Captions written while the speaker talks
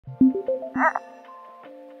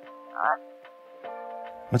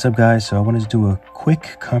What's up guys, so I wanted to do a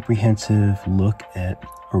quick comprehensive look at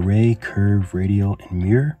array, curve, radial, and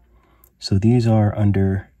mirror. So these are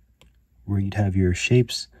under where you'd have your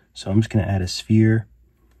shapes. So I'm just going to add a sphere.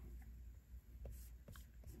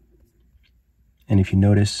 And if you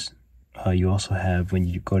notice, you also have, when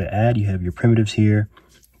you go to add, you have your primitives here,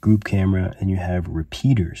 group camera, and you have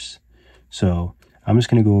repeaters. So I'm just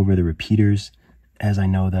going to go over the repeaters as I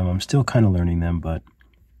know them. I'm still kind of learning them, but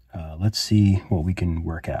let's see what we can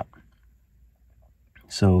work out.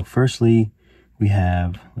 So firstly, we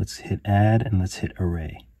have, let's hit add and let's hit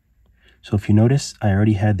array. So if you notice, I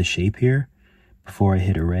already had the shape here before I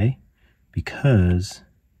hit array, because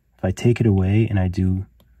if I take it away and I do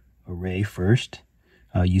array first,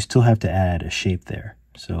 you still have to add a shape there.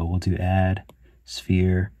 So we'll do add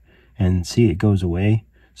sphere and see it goes away.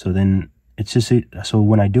 So then it's just, so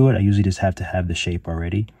when I do it, I usually just have to have the shape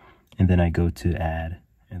already, and then I go to add,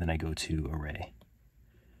 and then I go to array.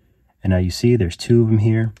 And now you see there's two of them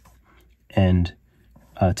here. And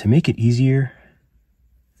to make it easier,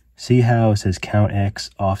 see how it says count X,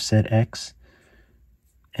 offset X,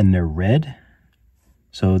 and they're red?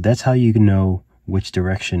 So that's how you can know which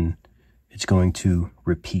direction it's going to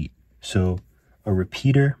repeat. So a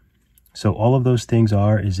repeater, so all of those things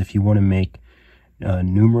is if you want to make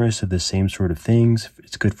numerous of the same sort of things,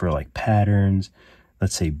 it's good for like patterns,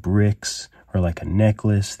 let's say bricks, or like a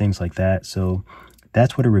necklace, things like that. So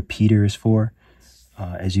that's what a repeater is for.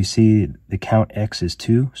 As you see, the count X is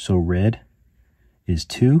 2, so red is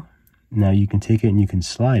 2. Now you can take it and you can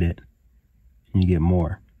slide it, and you get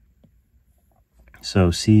more.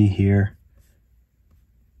 So see here,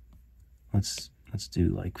 let's do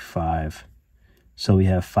like 5. So we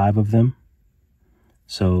have 5 of them.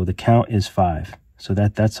 So the count is 5. So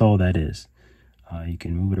that's all that is. You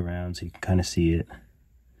can move it around so you can kind of see it.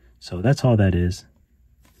 So that's all that is.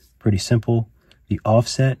 Pretty simple. The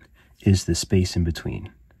offset is the space in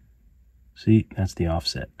between. See, that's the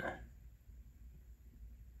offset.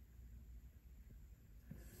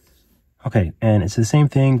 Okay, and it's the same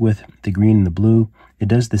thing with the green and the blue. It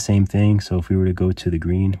does the same thing. So if we were to go to the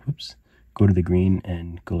green, go to the green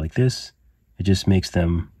and go like this, it just makes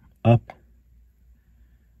them up.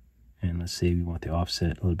 And let's say we want the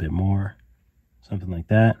offset a little bit more, something like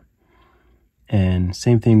that. And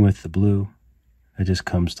same thing with the blue. It just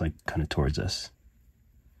comes like kind of towards us.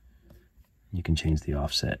 You can change the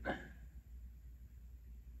offset. You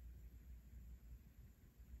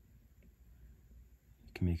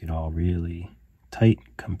can make it all really tight,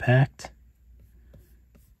 compact.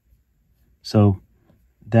 So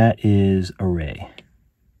that is array.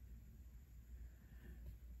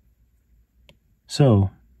 So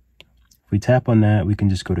if we tap on that, we can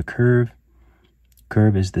just go to curve.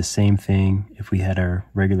 Curve is the same thing. If we had our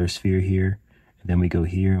regular sphere here, and then we go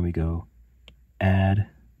here and we go add,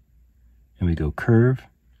 and we go curve.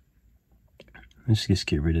 Let's just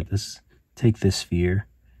get rid of this. Take this sphere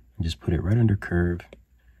and just put it right under curve,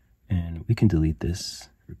 and we can delete this,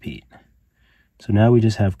 repeat. So now we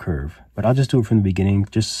just have curve, but I'll just do it from the beginning,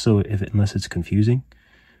 just so unless it's confusing.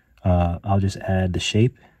 I'll just add the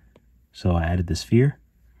shape. So I added the sphere,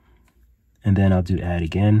 and then I'll do add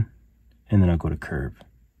again, and then I'll go to curve.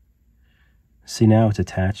 See, now it's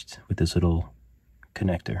attached with this little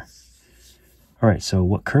connector. All right, so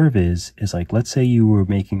what curve is like, let's say you were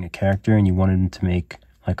making a character and you wanted to make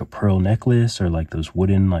like a pearl necklace, or like those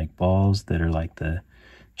wooden like balls that are like the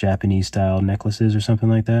Japanese style necklaces or something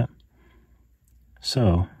like that.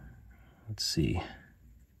 So let's see.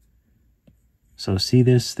 So see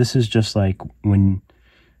this is just like when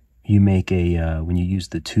you make when you use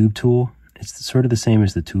the tube tool. It's sort of the same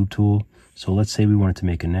as the tube tool. So let's say we wanted to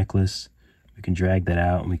make a necklace. We can drag that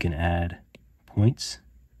out and we can add points.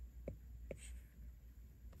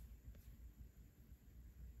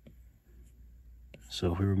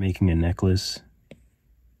 So if we were making a necklace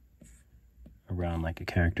around like a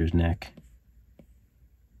character's neck,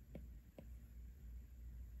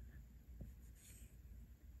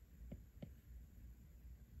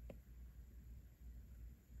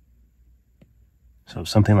 so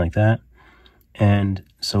something like that. And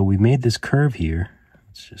so we made this curve here.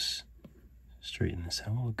 Let's just straighten this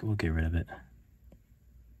out. We'll get rid of it.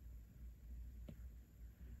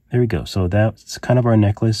 There we go. So that's kind of our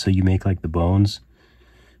necklace. So you make like the bones.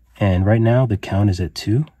 And right now the count is at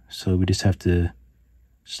 2. So we just have to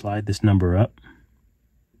slide this number up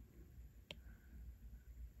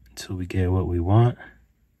until we get what we want.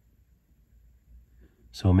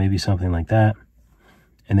 So maybe something like that.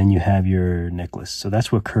 And then you have your necklace. So that's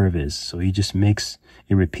what curve is. So he just makes,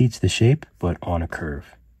 it repeats the shape, but on a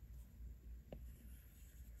curve.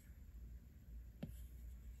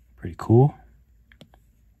 Pretty cool.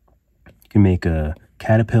 You can make a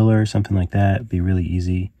caterpillar or something like that. It'd be really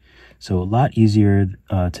easy. So a lot easier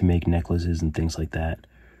to make necklaces and things like that,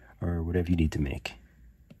 or whatever you need to make.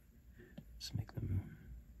 Let's make them,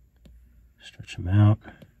 stretch them out.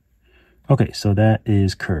 Okay, so that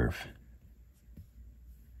is curve.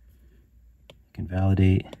 You can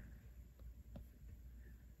validate.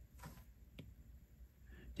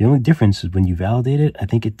 The only difference is when you validate it, I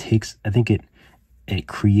think it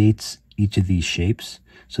creates each of these shapes.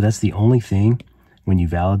 So that's the only thing. When you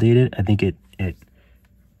validate it, I think it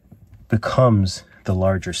becomes the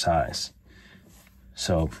larger size.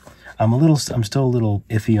 So I'm still a little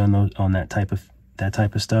iffy on that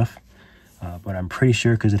type of stuff. But I'm pretty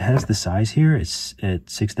sure, because it has the size here, it's at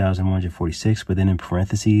 6,146, but then in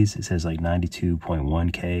parentheses it says like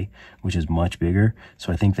 92.1K, which is much bigger.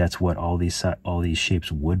 So I think that's what all these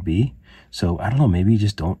shapes would be. So I don't know, maybe you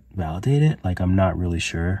just don't validate it. Like, I'm not really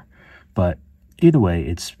sure, but either way,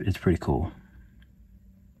 it's pretty cool.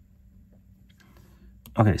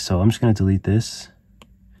 Okay, so I'm just going to delete this,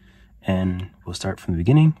 and we'll start from the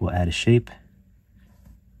beginning. We'll add a shape.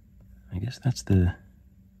 I guess that's the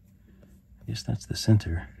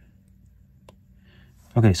center.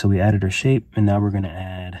 Okay, so we added our shape, and now we're going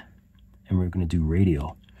to do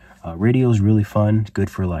radial. Radial is really fun, good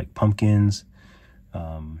for like pumpkins,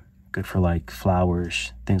 good for like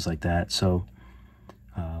flowers, things like that. So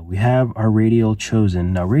we have our radial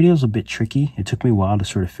chosen. Now radial is a bit tricky. It took me a while to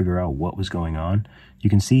sort of figure out what was going on. You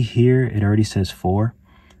can see here it already says 4.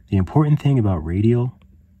 The important thing about radial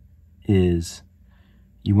is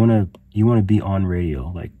you want to be on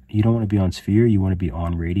radial. Like, you don't want to be on sphere, you want to be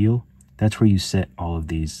on radial. That's where you set all of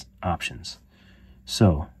these options.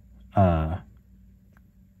 So right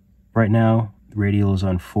now radial is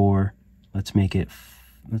on 4. Let's make it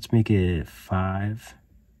 5.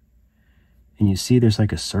 And you see there's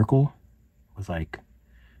like a circle with like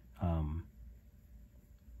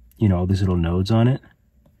all these little nodes on it.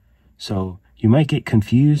 So you might get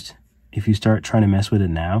confused if you start trying to mess with it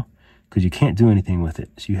now, because you can't do anything with it.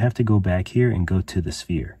 So you have to go back here and go to the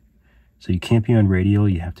sphere. So you can't be on radial,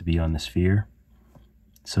 you have to be on the sphere.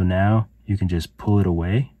 So now you can just pull it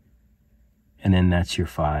away, and then that's your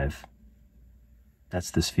 5. That's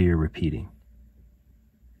the sphere repeating.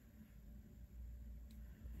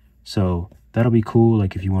 So that'll be cool.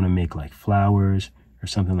 Like if you want to make like flowers or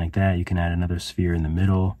something like that, you can add another sphere in the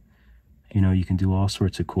middle. You can do all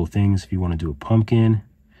sorts of cool things. If you want to do a pumpkin,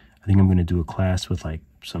 I think I'm going to do a class with like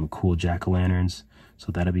some cool jack-o'-lanterns,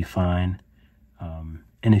 so that'll be fine.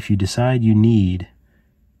 And if you decide you need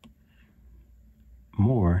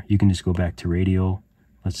more, you can just go back to radial.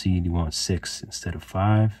 Let's see, you want 6 instead of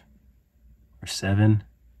 5 or 7.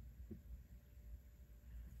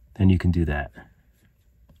 Then you can do that.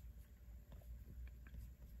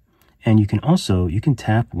 And you can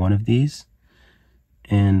tap one of these,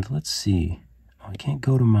 and let's see. Oh, I can't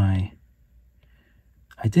go to my...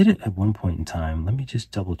 I did it at one point in time. Let me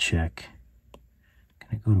just double check. Can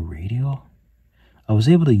I go to radial? I was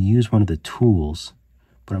able to use one of the tools,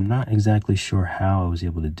 but I'm not exactly sure how I was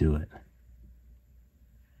able to do it.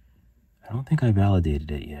 I don't think I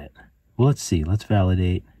validated it yet. Well, let's see. Let's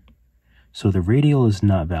validate. So the radial is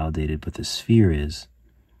not validated, but the sphere is.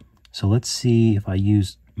 So let's see if I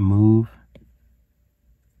use move.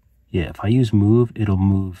 Yeah, if I use move, it'll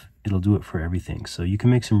do it for everything. So you can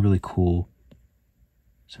make some really cool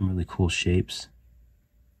shapes.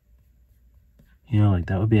 Like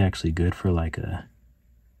that would be actually good for like I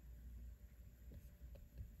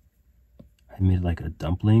made like a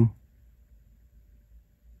dumpling.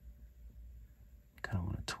 Kind of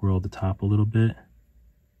want to twirl the top a little bit.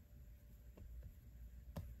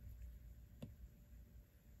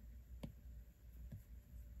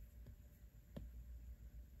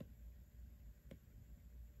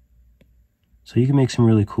 So you can make some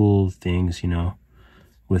really cool things,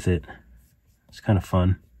 with it. It's kind of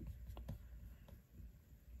fun.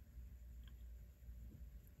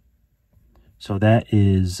 So that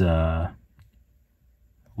is,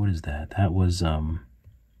 what is that? That was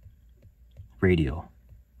radial.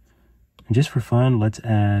 And just for fun, let's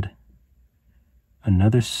add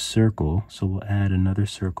another circle. So we'll add another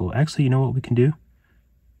circle. Actually, you know what we can do?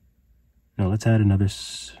 No, let's add another,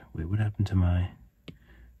 wait, what happened to my,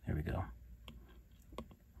 there we go.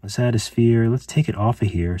 Let's add a sphere. Let's take it off of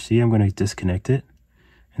here. See, I'm going to disconnect it.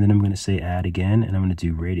 And then I'm going to say add again. And I'm going to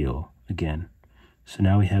do radial again. So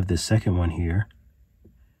now we have this second one here.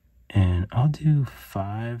 And I'll do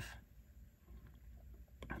 5.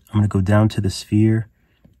 I'm going to go down to the sphere.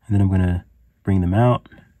 And then I'm going to bring them out.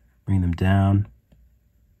 Bring them down.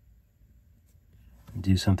 And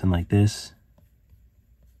do something like this.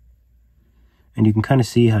 And you can kind of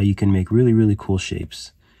see how you can make really, really cool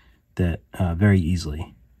shapes that very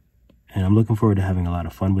easily. And I'm looking forward to having a lot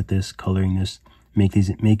of fun with this, coloring this,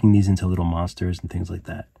 making these into little monsters and things like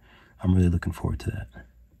that. I'm really looking forward to that.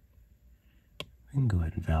 We can go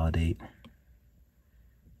ahead and validate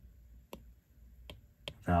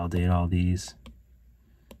all these.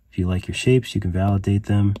 If you like your shapes, you can validate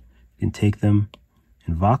them. You can take them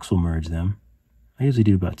and voxel merge them. I usually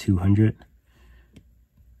do about 200.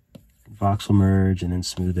 Voxel merge and then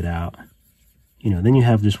smooth it out. You know, then you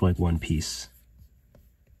have just like one piece.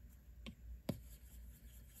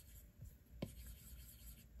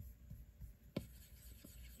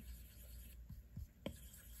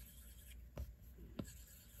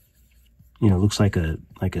 You know, it looks like a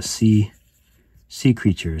sea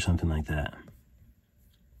creature or something like that.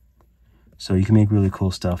 So you can make really cool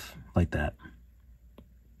stuff like that.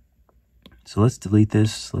 So let's delete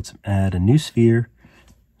this. Let's add a new sphere.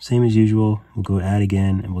 Same as usual. We'll go add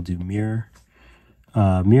again and we'll do mirror.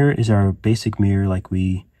 Mirror is our basic mirror like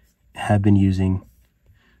we have been using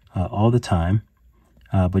all the time.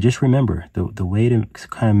 But just remember, the way to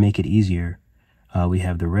kind of make it easier, we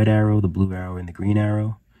have the red arrow, the blue arrow, and the green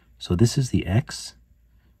arrow. So this is the X.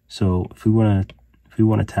 So if we want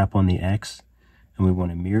to tap on the X and we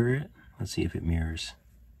want to mirror it, let's see if it mirrors.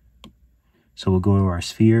 So we'll go to our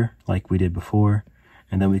sphere like we did before,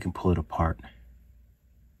 and then we can pull it apart.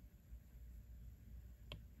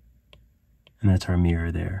 And that's our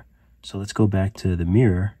mirror there. So let's go back to the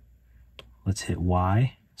mirror. Let's hit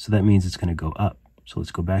Y. So that means it's going to go up. So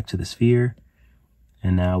let's go back to the sphere,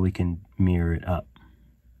 and now we can mirror it up.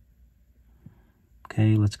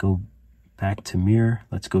 Okay, let's go back to mirror.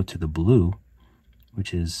 Let's go to the blue,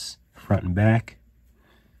 which is front and back.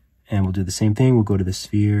 And we'll do the same thing. We'll go to the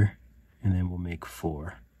sphere, and then we'll make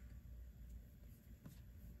 4.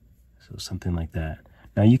 So something like that.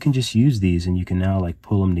 Now you can just use these, and you can now like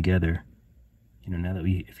pull them together. You know, now that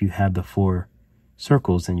if you have the 4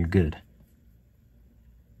 circles, then you're good.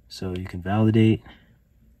 So you can validate.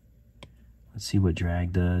 Let's see what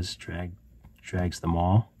drag does. Drags them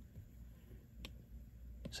all.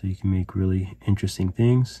 So you can make really interesting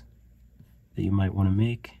things that you might want to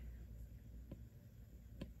make.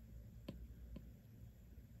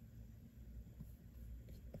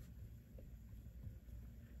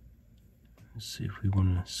 Let's see if we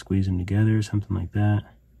want to squeeze them together or something like that.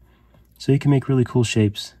 So you can make really cool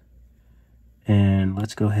shapes. And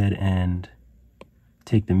let's go ahead and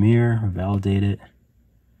take the mirror or validate it.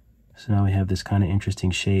 So now we have this kind of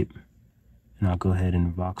interesting shape. And I'll go ahead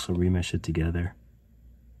and voxel remesh it together.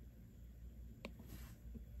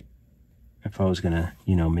 If I was gonna,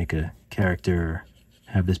 you know, make a character or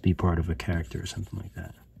have this be part of a character or something like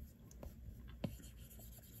that.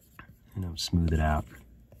 You know, smooth it out.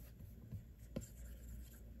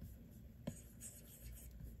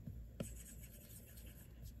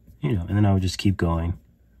 You know, and then I would just keep going,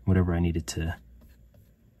 whatever I needed to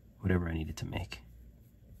make.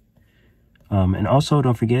 And also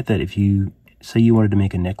don't forget that if you say you wanted to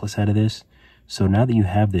make a necklace out of this, so now that you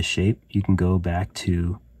have this shape, you can go back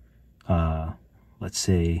to let's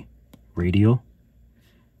say Radial.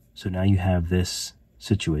 So now you have this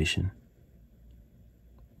situation.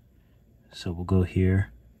 So we'll go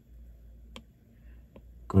here,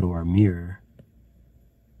 go to our mirror.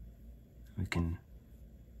 We can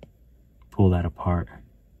pull that apart,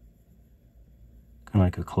 kind of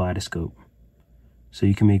like a kaleidoscope. So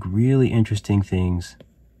you can make really interesting things.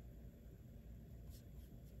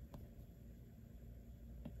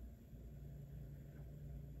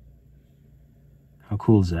 How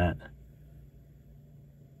cool is that?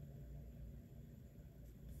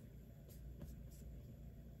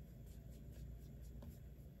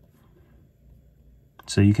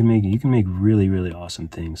 So you can make really, really awesome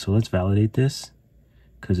things. So let's validate this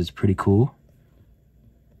because it's pretty cool.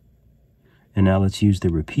 And now let's use the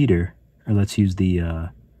repeater, or let's use the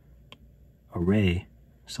array.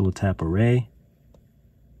 So we'll tap array,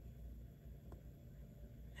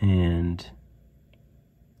 and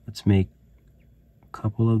let's make a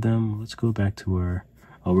couple of them. Let's go back to our,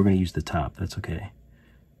 oh, we're going to use the top. That's okay.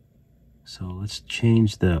 So let's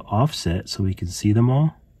change the offset so we can see them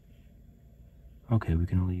all. Okay, we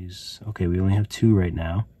can only use, okay, we only have 2 right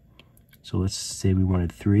now. So let's say we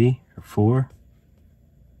wanted 3 or 4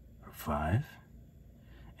 or 5.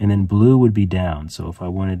 And then blue would be down. So if I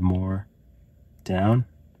wanted more down,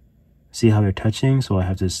 see how they're touching? So I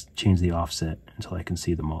have to change the offset until I can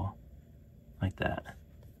see them all, like that.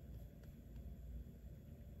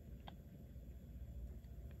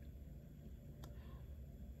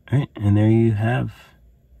 All right, and there you have,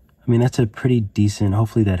 I mean, that's a pretty decent,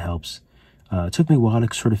 hopefully that helps. It took me a while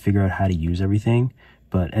to sort of figure out how to use everything,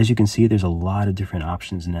 but as you can see, there's a lot of different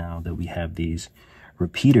options now that we have these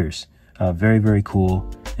repeaters. Very, very cool.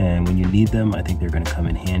 And when you need them, I think they're going to come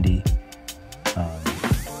in handy.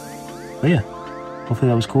 But yeah, hopefully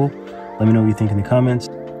that was cool. Let me know what you think in the comments.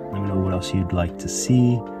 Let me know what else you'd like to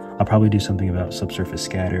see. I'll probably do something about subsurface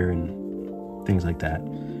scatter and things like that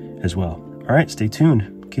as well. All right, stay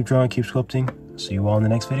tuned. Keep drawing, keep sculpting. See you all in the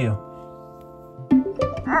next video.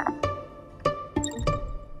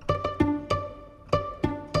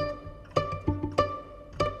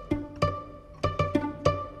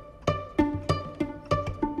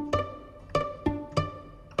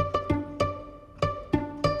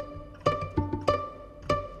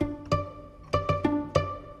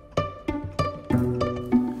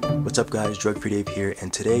 What's up guys, Drug-Free Dave here,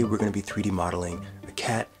 and today we're going to be 3D modeling a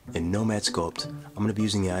cat in Nomad Sculpt. I'm going to be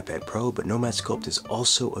using the iPad Pro, but Nomad Sculpt is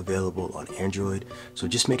also available on Android, so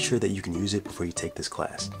just make sure that you can use it before you take this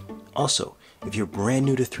class. Also, if you're brand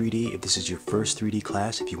new to 3D, if this is your first 3D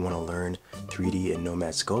class, if you want to learn 3D in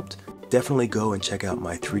Nomad Sculpt, definitely go and check out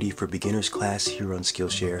my 3D for Beginners class here on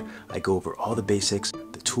Skillshare. I go over all the basics,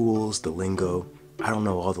 the tools, the lingo. I don't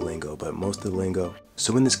know all the lingo, but most of the lingo.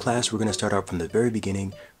 So in this class, we're going to start out from the very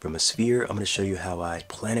beginning. From a sphere, I'm going to show you how I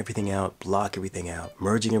plan everything out, block everything out,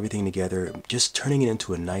 merging everything together, just turning it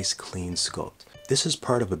into a nice clean sculpt. This is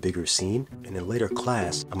part of a bigger scene, and in a later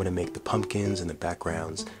class, I'm going to make the pumpkins and the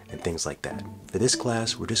backgrounds and things like that. For this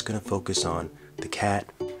class, we're just going to focus on the cat,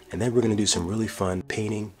 and then we're going to do some really fun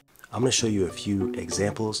painting. I'm going to show you a few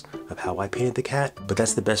examples of how I painted the cat, but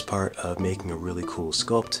that's the best part of making a really cool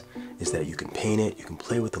sculpt, is that you can paint it, you can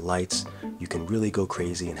play with the lights, you can really go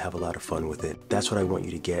crazy and have a lot of fun with it. That's what I want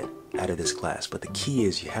you to get out of this class. But the key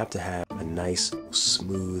is you have to have a nice,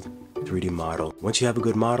 smooth 3D model. Once you have a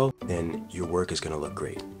good model, then your work is going to look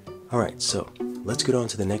great. Alright, so let's get on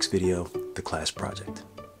to the next video, the class project.